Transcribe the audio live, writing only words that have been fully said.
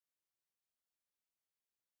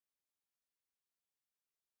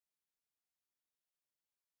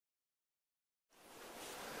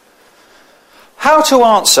How to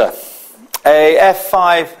answer a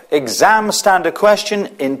F5 exam standard question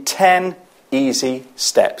in 10 easy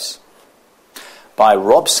steps by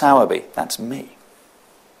Rob Sowerby. That's me.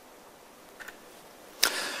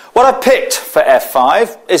 What I've picked for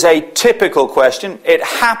F5 is a typical question. It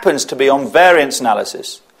happens to be on variance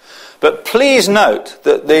analysis. But please note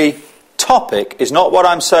that the topic is not what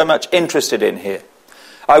I'm so much interested in here.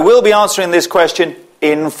 I will be answering this question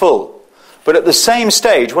in full. But at the same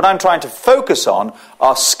stage, what I'm trying to focus on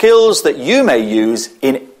are skills that you may use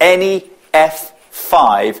in any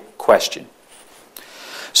F5 question.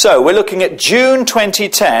 So we're looking at June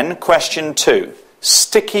 2010, question 2,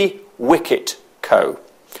 Sticky Wicket Co.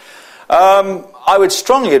 I would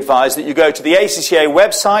strongly advise that you go to the ACCA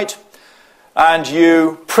website and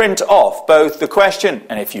you print off both the question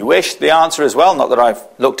and, if you wish, the answer as well. Not that I've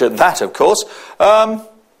looked at that, of course.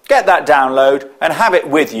 Get that download and have it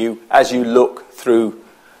with you as you look through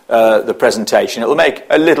the presentation. It will make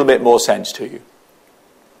a little bit more sense to you.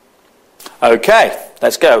 Okay,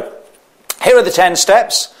 let's go. Here are the 10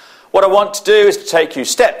 steps. What I want to do is to take you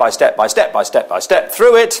step by step by step by step by step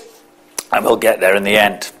through it, and we'll get there in the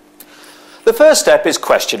end. The first step is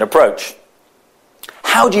question approach.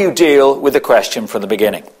 How do you deal with the question from the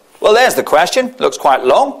beginning? Well, there's the question. It looks quite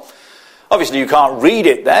long. Obviously, you can't read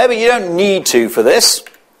it there, but you don't need to for this.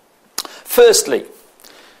 Firstly,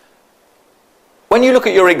 when you look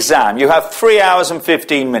at your exam, you have 3 hours and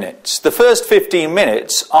 15 minutes. The first 15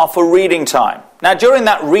 minutes are for reading time. Now, during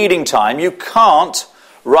that reading time, you can't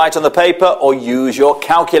write on the paper or use your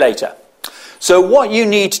calculator. So what you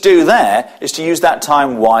need to do there is to use that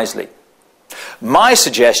time wisely. My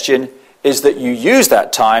suggestion is that you use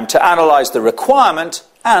that time to analyse the requirement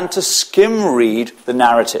and to skim read the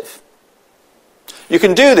narrative. You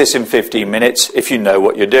can do this in 15 minutes if you know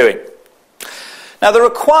what you're doing. Now, the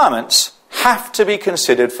requirements have to be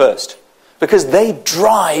considered first because they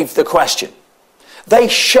drive the question. They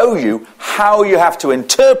show you how you have to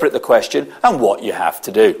interpret the question and what you have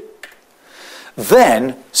to do.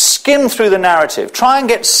 Then skim through the narrative. Try and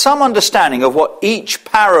get some understanding of what each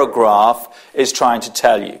paragraph is trying to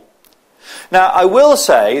tell you. Now, I will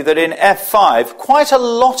say that in F5, quite a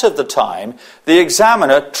lot of the time, the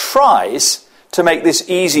examiner tries to make this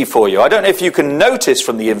easy for you. I don't know if you can notice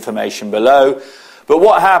from the information below, but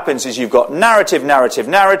what happens is you've got narrative, narrative,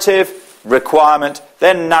 narrative, requirement,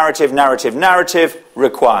 then narrative, narrative, narrative,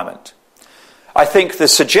 requirement. I think the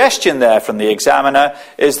suggestion there from the examiner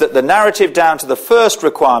is that the narrative down to the first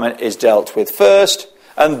requirement is dealt with first,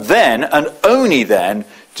 and then, and only then,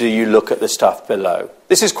 do you look at the stuff below.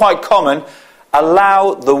 This is quite common.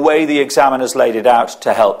 Allow the way the examiner's laid it out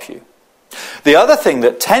to help you. The other thing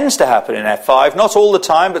that tends to happen in F5, not all the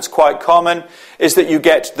time, but it's quite common, is that you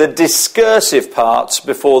get the discursive parts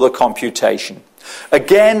before the computation.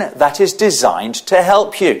 Again, that is designed to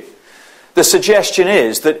help you. The suggestion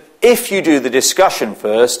is that if you do the discussion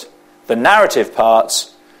first, the narrative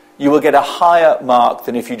parts, you will get a higher mark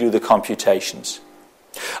than if you do the computations.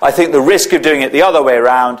 I think the risk of doing it the other way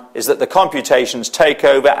around is that the computations take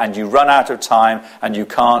over and you run out of time and you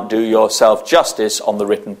can't do yourself justice on the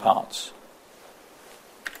written parts.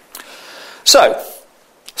 So,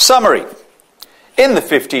 summary. In the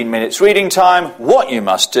 15 minutes reading time, what you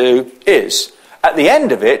must do is, at the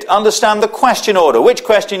end of it, understand the question order, which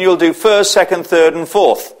question you'll do first, second, third and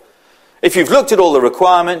fourth. If you've looked at all the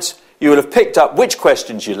requirements, you will have picked up which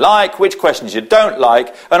questions you like, which questions you don't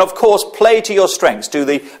like, and of course play to your strengths. Do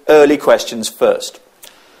the early questions first.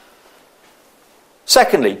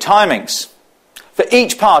 Secondly, timings. For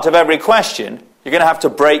each part of every question, you're going to have to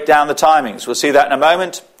break down the timings. We'll see that in a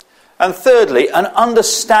moment. And thirdly, an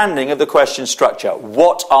understanding of the question structure.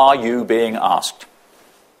 What are you being asked?